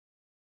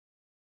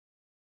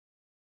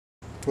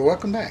Well,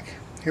 welcome back.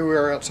 Here we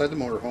are outside the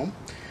motorhome,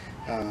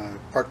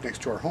 parked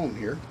next to our home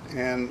here,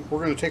 and we're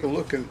going to take a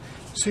look and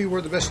see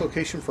where the best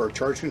location for our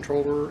charge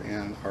controller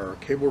and our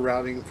cable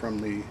routing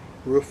from the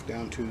roof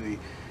down to the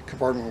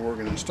compartment where we're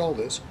going to install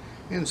this,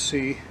 and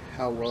see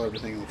how well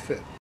everything will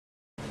fit.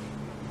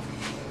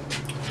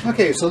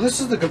 Okay, so this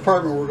is the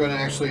compartment we're going to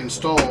actually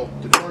install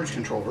the charge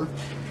controller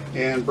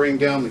and bring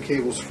down the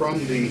cables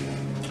from the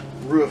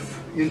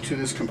roof into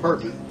this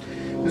compartment.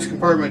 This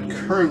compartment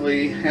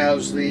currently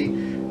has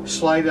the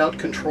slide out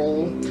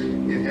control,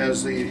 it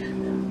has the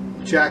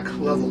jack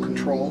level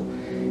control,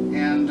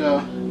 and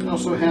it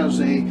also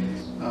has a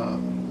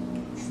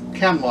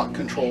cam lock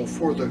control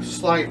for the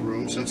slide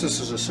room, since this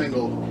is a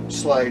single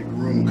slide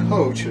room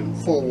coach and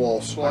full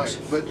wall slide.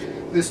 But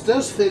this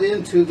does fit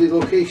into the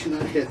location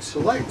I had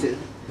selected,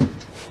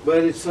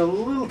 but it's a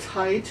little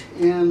tight,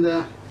 and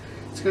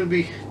it's going to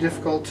be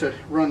difficult to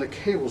run the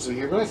cables in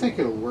here, but I think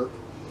it'll work.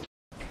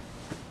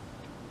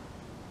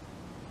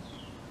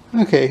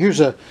 Okay, here's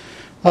a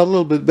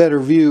little bit better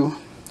view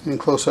in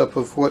close-up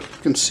of what you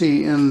can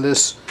see in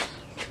this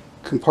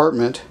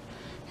compartment.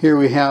 Here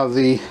we have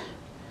in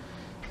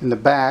the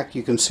back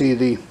you can see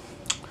the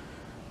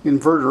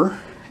inverter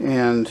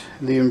and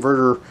the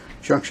inverter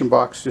junction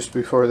box just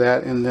before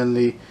that, and then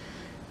the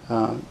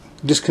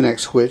disconnect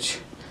switch,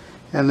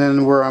 and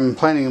then where I'm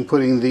planning on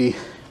putting the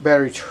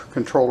battery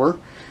controller.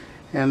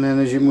 And then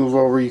as you move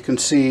over, you can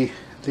see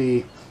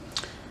the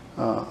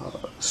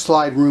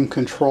slide room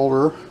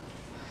controller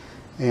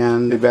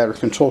and the battery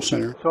control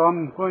center. So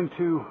I'm going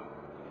to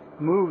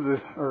move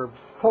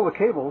pull the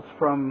cables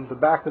from the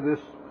back of this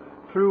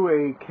through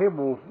a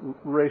cable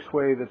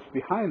raceway that's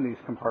behind these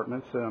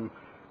compartments that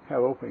I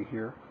have open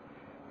here,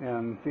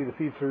 and see the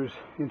feed throughs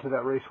into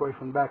that raceway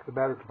from the back of the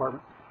battery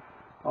compartment.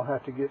 I'll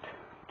have to get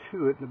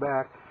to it in the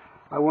back.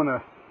 I want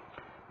to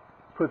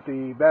put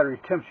the battery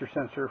temperature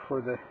sensor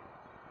for the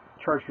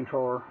charge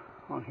controller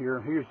on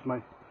here. Here's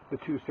the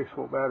two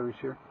 6-volt batteries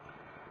here,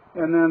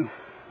 and then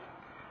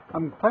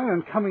I'm planning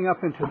on coming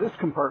up into this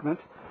compartment,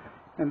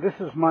 and this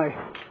is my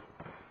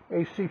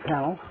AC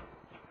panel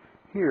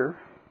here,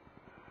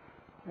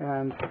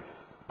 and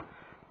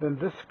then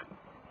this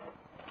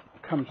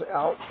comes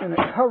out, and it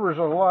covers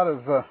a lot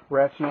of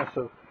rat's nests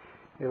of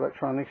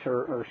electronics,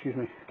 or excuse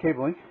me,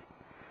 cabling.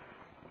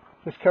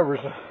 This covers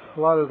a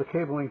lot of the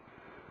cabling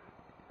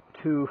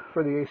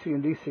for the AC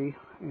and DC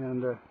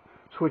and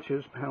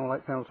switches,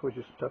 light panel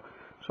switches and stuff.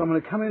 So I'm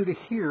going to come into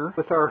here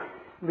with our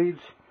leads,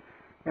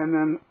 and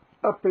then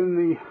up in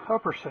the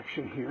upper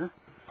section here,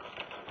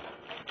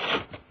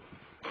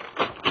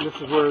 and this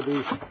is where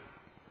the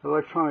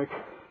electronic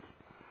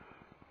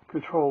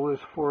control is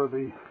for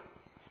the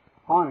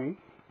awning,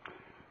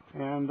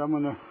 and I'm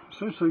going to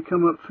essentially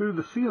come up through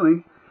the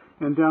ceiling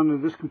and down to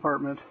this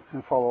compartment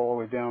and follow all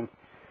the way down,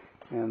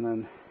 and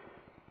then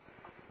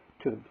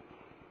to the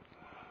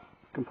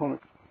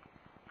component.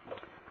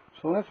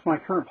 So that's my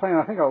current plan.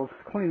 I think I'll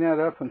clean that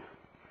up and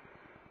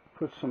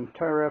put some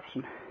tie wraps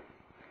and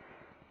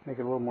make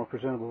it a little more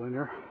presentable in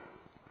there.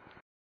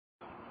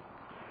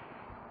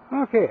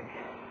 Okay,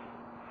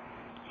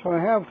 so I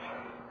have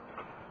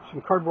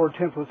some cardboard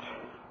templates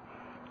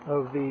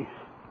of the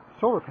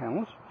solar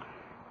panels,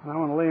 and I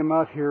want to lay them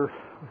out here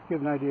to get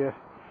an idea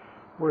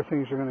where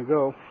things are going to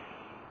go.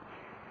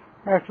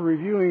 After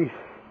reviewing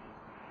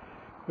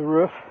the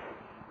roof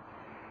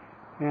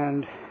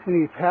and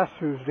any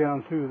pass-throughs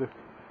down through the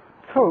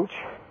coach,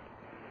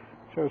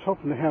 which I was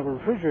hoping to have a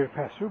refrigerator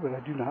pass through, but I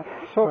do not,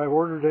 so I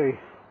ordered a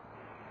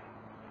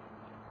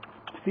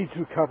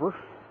feed-through cover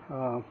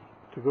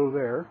to go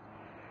there,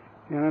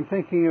 and I'm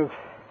thinking of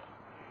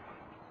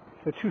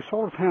the two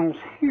solar panels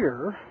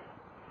here,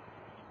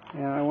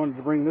 and I wanted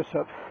to bring this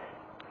up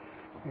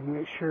and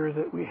make sure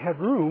that we had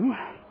room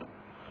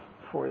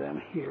for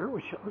them here,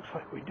 which it looks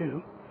like we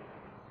do.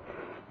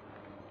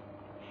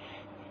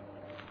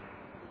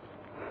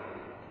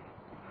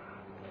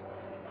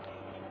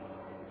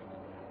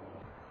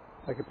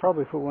 I could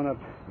probably put one up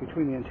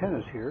between the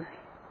antennas here.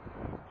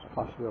 It's a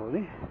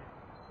possibility.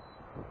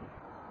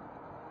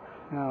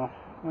 Now,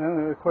 my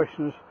other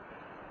question is,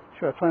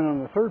 should I plan on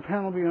the third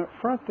panel being up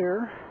front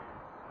there?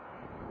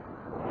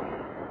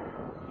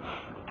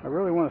 I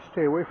really want to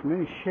stay away from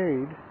any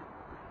shade,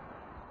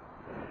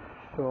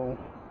 so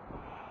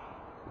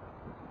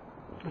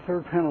the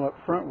third panel up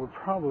front would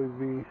probably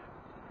be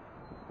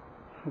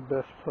the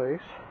best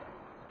place.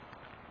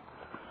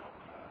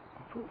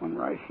 I'll put one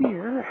right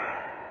here,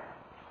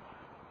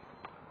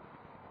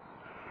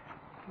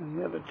 and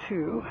the other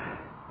two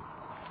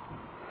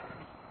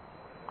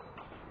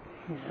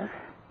here.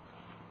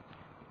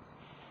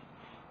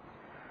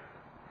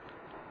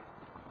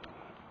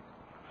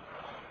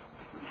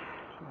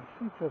 So I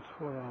think that's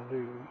what I'll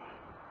do.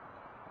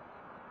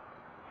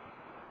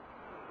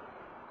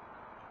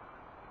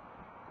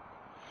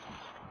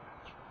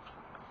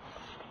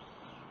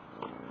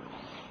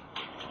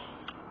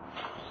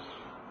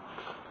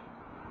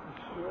 Let's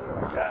see what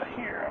I got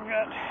here. I've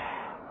got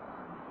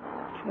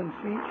 10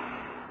 feet.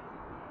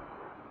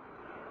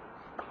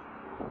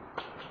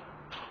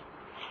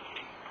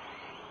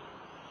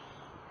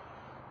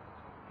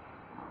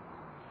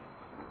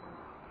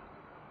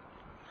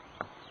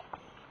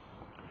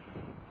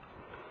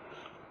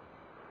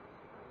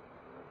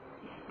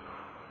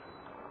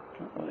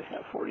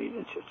 got 48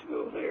 inches to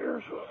go there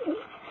as well.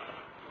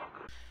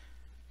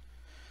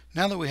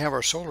 Now that we have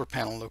our solar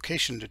panel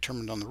location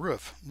determined on the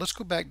roof, let's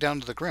go back down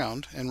to the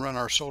ground and run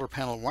our solar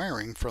panel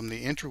wiring from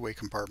the entryway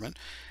compartment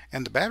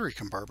and the battery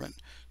compartment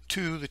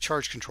to the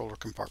charge controller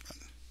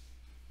compartment.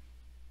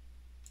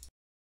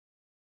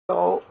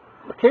 So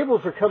the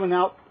cables are coming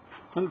out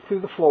through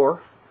the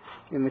floor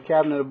in the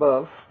cabinet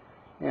above,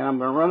 and I'm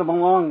going to run them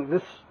along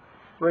this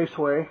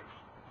raceway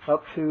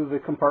up to the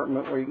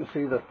compartment where you can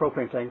see the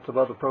propane tank. It's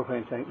above the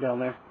propane tank down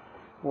there,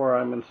 where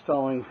I'm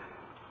installing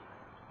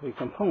the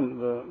component,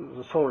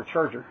 the solar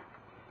charger.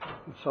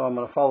 And so I'm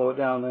going to follow it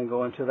down and then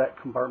go into that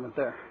compartment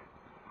there.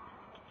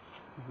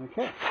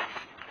 Okay.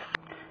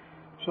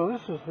 So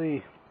this is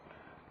the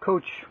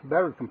coach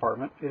battery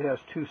compartment. It has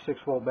two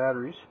 6-volt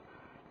batteries,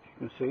 as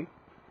you can see,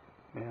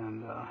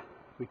 and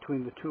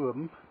between the two of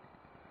them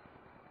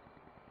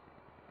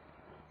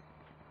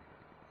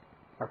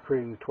are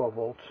creating the 12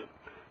 volts.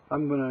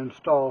 I'm going to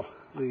install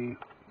the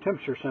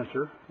temperature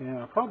sensor, and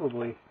I'll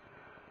probably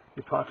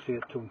epoxy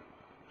it to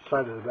the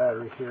side of the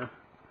battery here,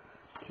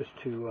 just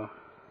to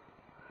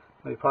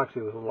epoxy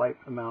it with a light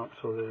amount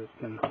so that it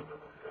can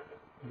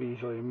be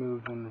easily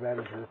removed when the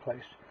batteries are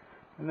replaced.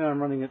 And then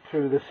I'm running it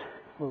through this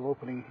little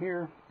opening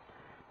here,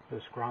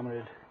 this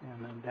grommeted,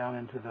 and then down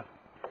into the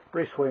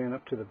raceway and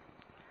up to the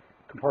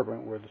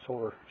compartment where the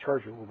solar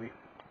charger will be.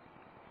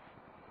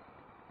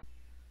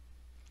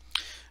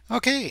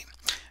 Okay,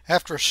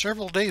 after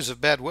several days of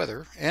bad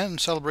weather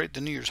and celebrate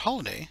the New Year's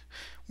holiday,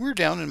 we're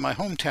down in my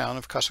hometown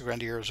of Casa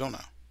Grande,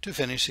 Arizona to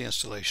finish the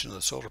installation of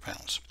the solar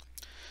panels.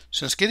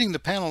 Since getting the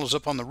panels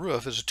up on the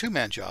roof is a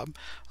two-man job,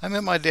 I'm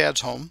at my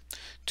dad's home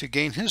to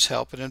gain his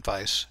help and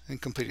advice in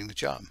completing the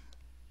job.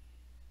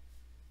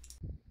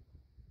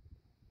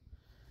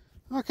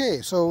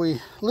 Okay, so we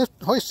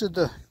hoisted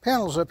the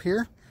panels up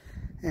here,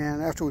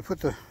 and after we put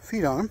the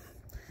feet on them,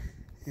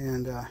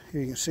 and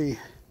here you can see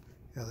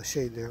the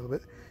shade there a little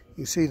bit.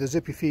 You can see the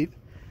zippy feet,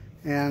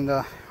 and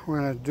we're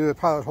going to do a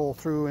pilot hole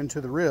through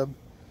into the rib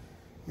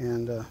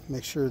and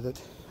make sure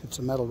that it's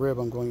a metal rib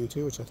I'm going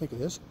into, which I think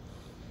it is.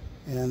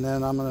 And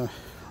then I'm going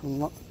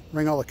to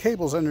bring all the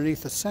cables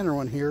underneath the center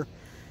one here,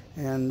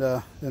 and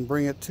then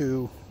bring it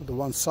to the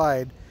one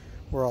side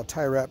where I'll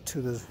tie wrap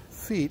to the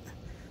feet,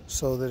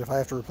 so that if I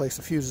have to replace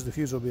the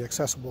fuse will be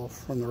accessible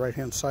from the right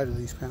hand side of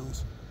these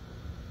panels.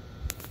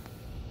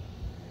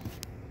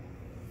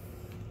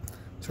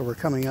 So we're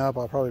coming up.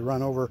 I'll probably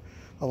run over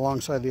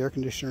alongside the air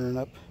conditioner and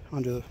up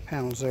onto the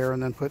panels there,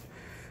 and then put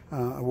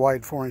a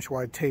wide 4-inch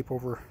wide tape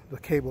over the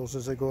cables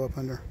as they go up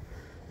under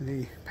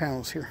the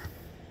panels here.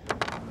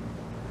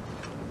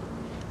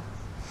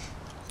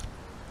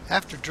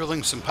 After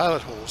drilling some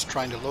pilot holes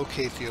trying to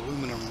locate the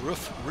aluminum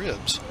roof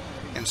ribs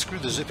and screw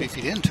the zippy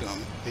feet into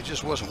them, it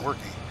just wasn't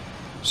working.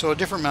 So a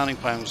different mounting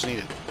plan was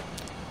needed.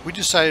 We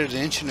decided an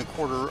 1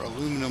 1/4"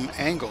 aluminum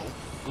angle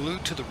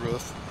glued to the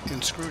roof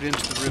and screwed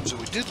into the ribs that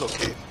we did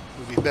locate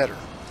would be better.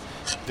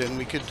 Then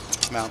we could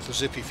mount the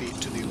zippy feet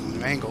to the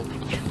aluminum angle,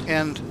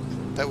 and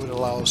that would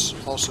allow us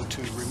also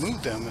to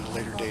remove them at a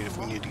later date if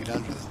we need to get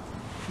under them.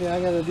 Yeah,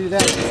 I got to do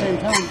that at the same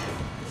time.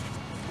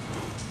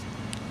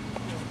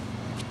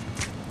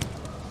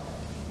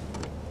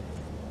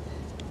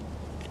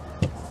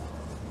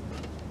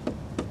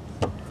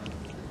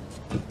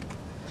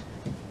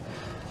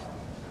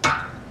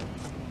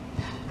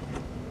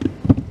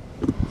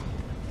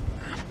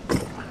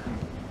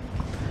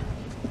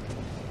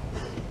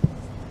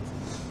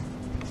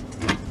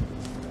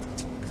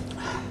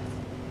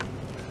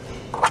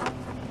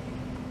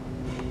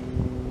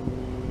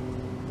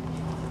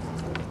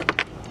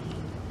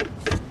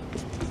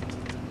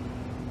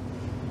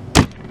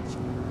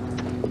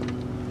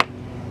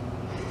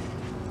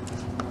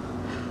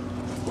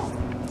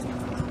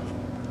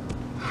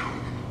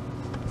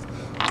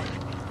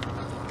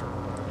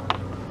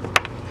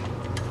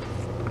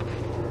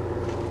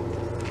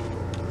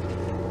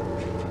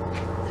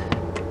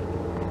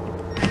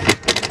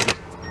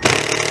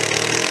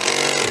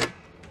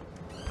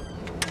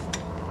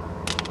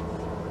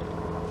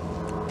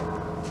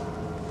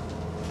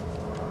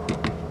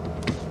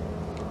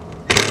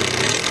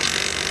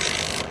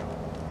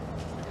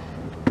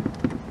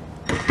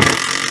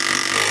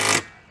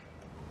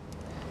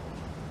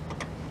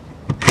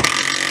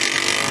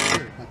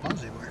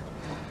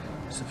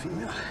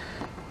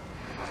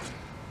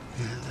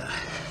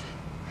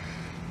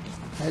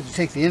 I had to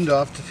take the end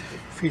off to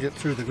feed it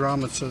through the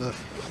grommets of the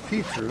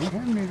feed through.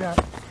 Hand me that.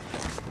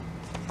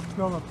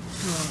 Fill up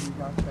the you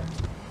got there.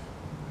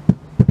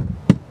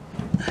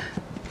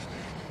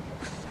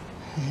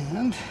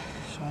 And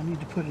so I need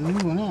to put a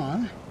new one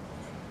on.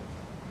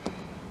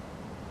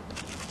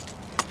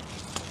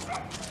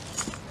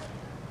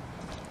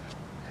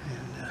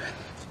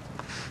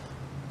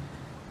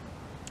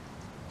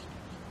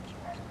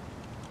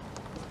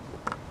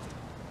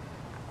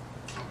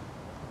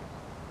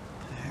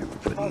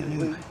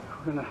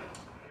 We're going to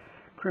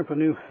crimp a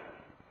new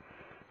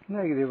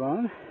negative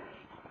on.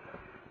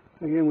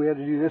 Again, we had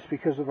to do this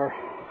because of our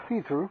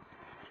feed through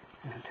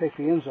and take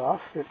the ends off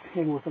that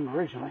came with them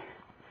originally.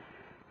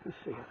 Let's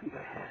see, I think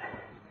I had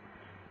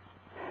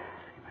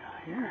female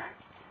here.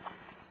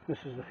 This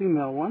is the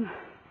female one,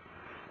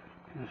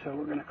 and so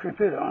we're going to crimp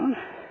it on.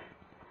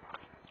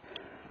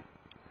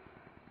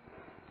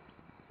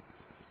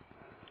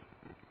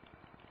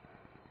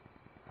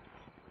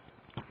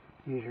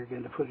 Easier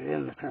again to put it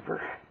in the crimper,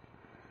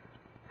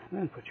 and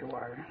then put your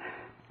wire in.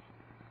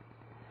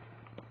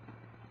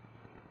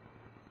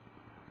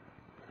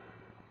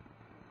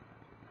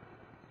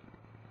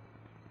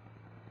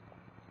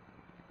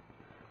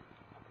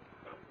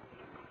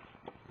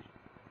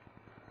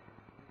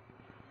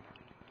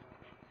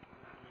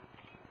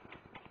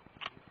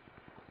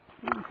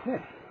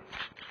 Okay.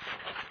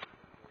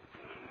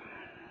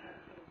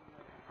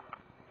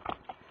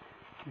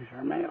 Here's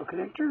our male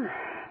connector.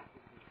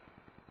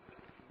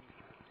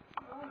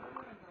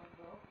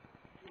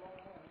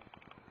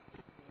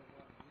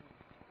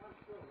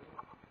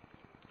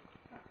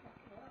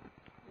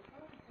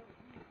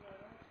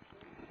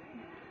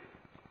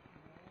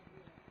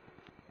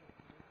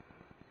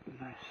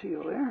 Nice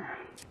seal there.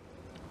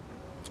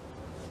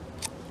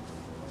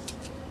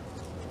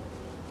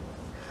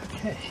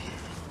 Okay.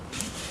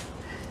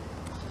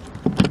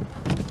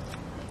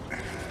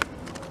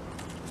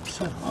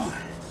 So,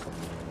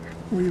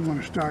 where do you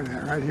want to start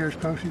at? Right here as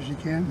close as you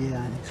can?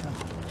 Yeah, I think so.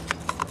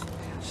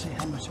 Let's see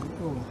how much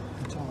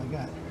that's all I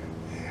got.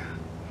 Yeah.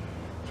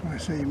 That's why I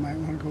say you might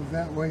want to go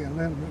that way a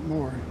little bit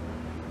more,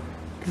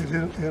 because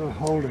it'll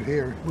hold it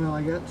here. Well,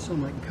 I got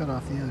some I can cut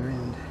off the other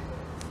end.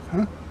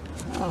 Huh?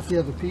 Off the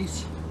other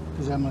piece,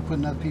 because I'm going to put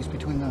another piece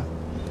between the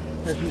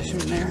air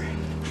conditioner and there.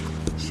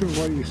 So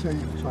what are you saying?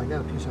 So I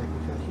got a piece I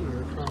can cut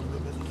here, probably.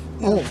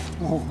 But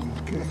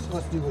okay.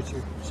 Let's do what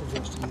you're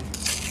suggesting there.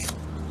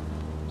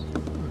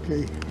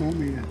 Okay, want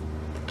me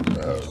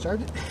to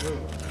start it?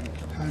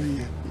 How do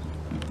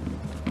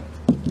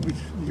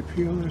you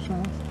peel this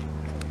off?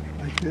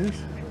 Like this?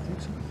 I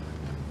think so.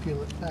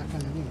 Peel it back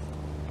underneath.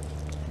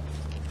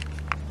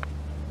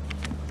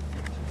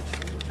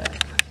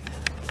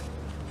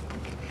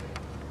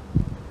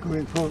 Go ahead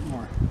and pull it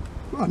more.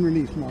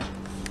 Underneath more.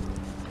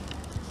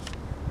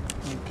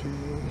 Okay.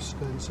 Just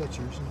go ahead and set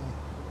yours now.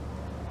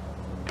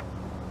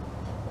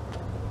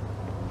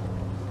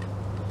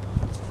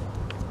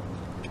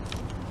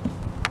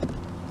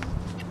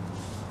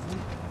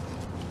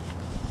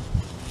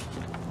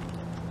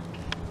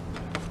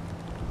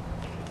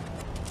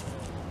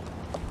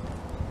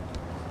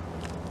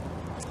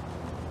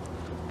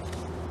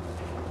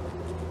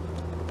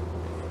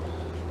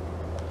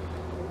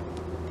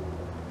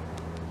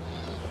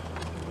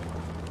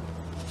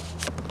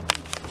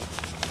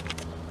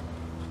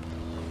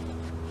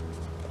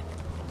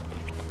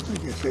 I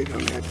guess they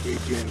don't have to be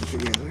jammed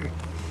together.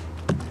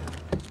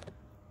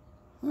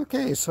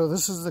 Okay, so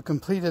this is the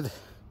completed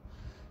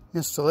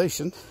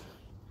installation.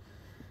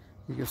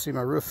 You can see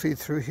my roof feed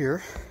through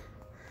here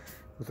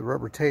with the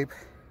rubber tape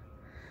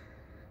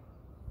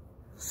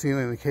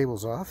sealing the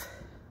cables off.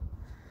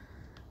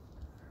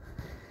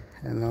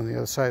 And on the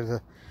other side of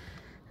the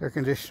air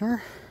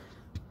conditioner,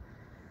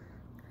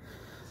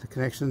 the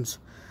connections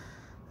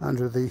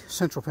under the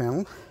central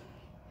panel.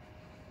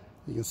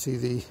 You can see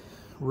the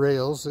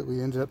rails that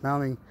we ended up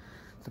mounting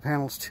the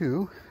panels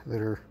to that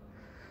are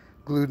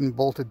glued and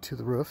bolted to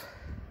the roof.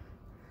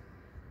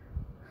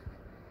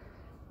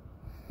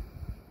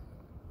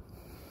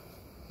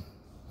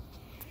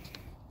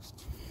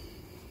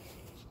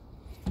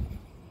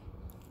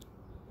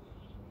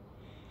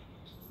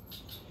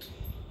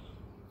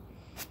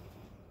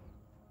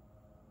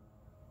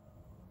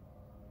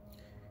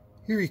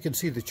 Here you can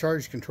see the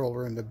charge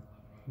controller in the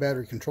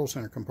battery control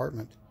center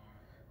compartment.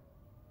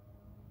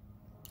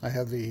 I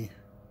have the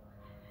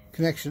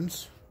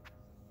connections,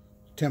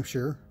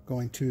 temperature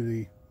going to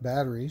the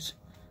batteries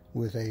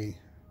with a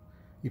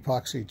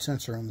epoxied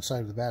sensor on the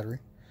side of the battery,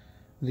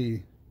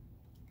 the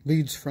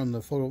leads from the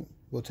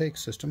photovoltaic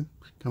system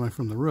coming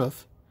from the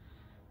roof,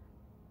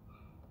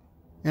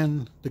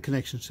 and the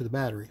connections to the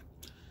battery.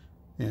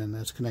 And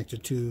that's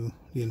connected to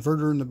the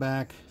inverter in the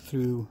back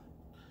through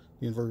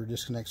the inverter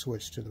disconnect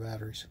switch to the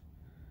batteries.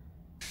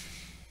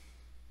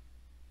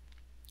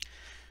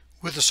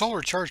 With the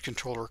solar charge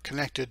controller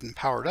connected and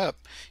powered up,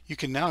 you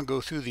can now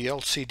go through the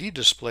LCD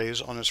displays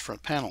on its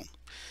front panel.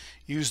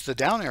 Use the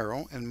down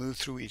arrow and move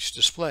through each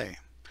display.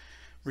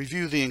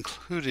 Review the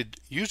included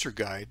user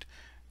guide,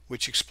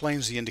 which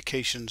explains the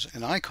indications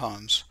and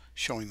icons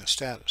showing the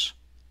status.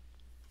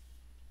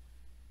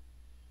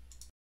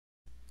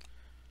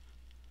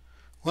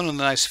 One of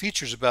the nice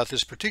features about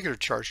this particular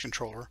charge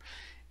controller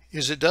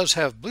is it does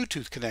have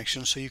Bluetooth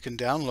connection, so you can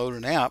download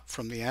an app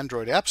from the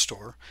Android App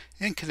Store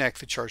and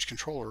connect the charge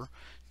controller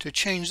to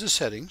change the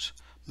settings,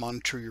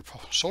 monitor your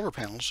solar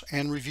panels,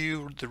 and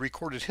review the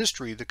recorded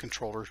history the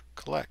controller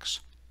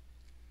collects.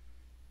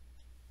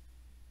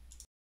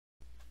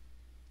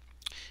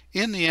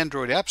 In the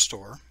Android App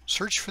Store,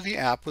 search for the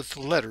app with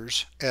the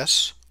letters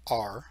SRNE,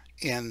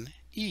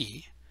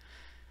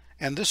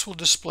 and this will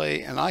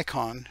display an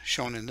icon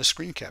shown in the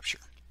screen capture.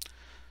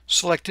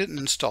 Select it and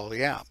install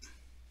the app.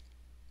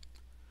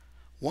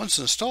 Once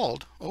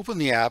installed, open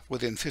the app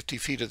within 50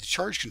 feet of the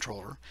charge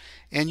controller,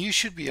 and you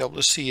should be able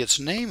to see its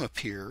name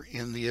appear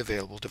in the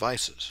available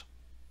devices.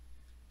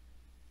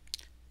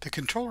 The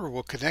controller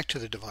will connect to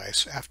the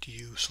device after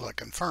you select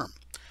Confirm.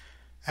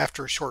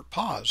 After a short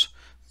pause,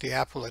 the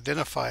app will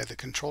identify the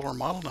controller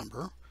model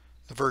number,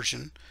 the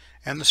version,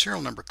 and the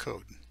serial number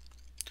code.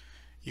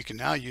 You can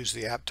now use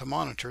the app to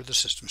monitor the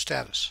system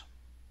status.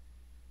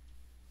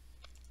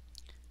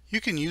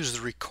 You can use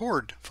the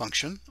record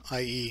function,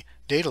 i.e.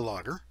 data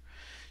logger,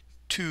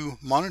 to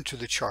monitor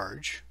the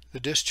charge, the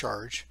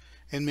discharge,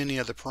 and many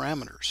other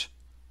parameters.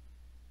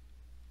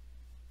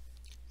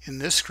 In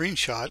this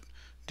screenshot,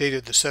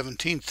 dated the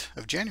 17th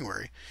of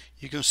January,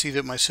 you can see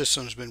that my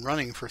system has been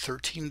running for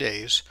 13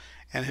 days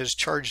and has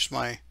charged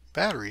my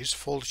batteries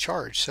full to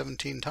charge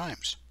 17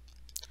 times.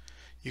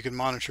 You can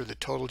monitor the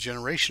total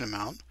generation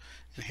amount,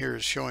 and here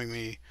is showing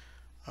me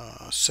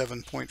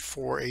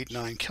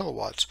 7.489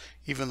 kilowatts,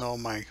 even though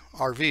my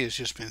RV has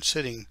just been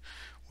sitting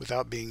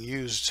without being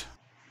used.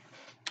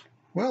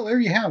 Well, there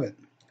you have it.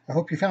 I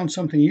hope you found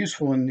something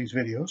useful in these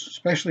videos,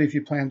 especially if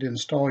you plan to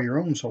install your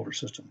own solar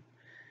system.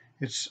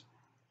 It's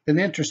been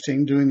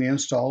interesting doing the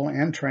install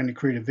and trying to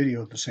create a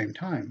video at the same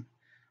time.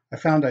 I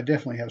found I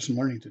definitely have some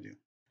learning to do.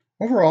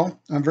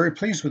 Overall, I'm very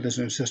pleased with this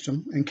new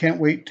system and can't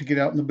wait to get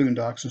out in the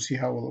boondocks and see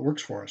how well it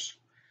works for us.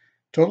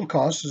 Total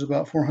cost is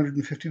about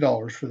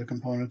 $450 for the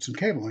components and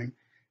cabling,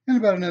 and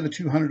about another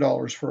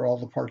 $200 for all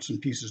the parts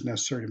and pieces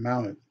necessary to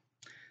mount it.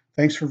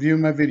 Thanks for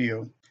viewing my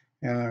video,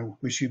 and I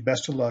wish you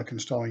best of luck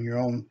installing your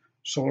own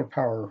solar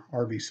power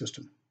RV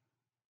system.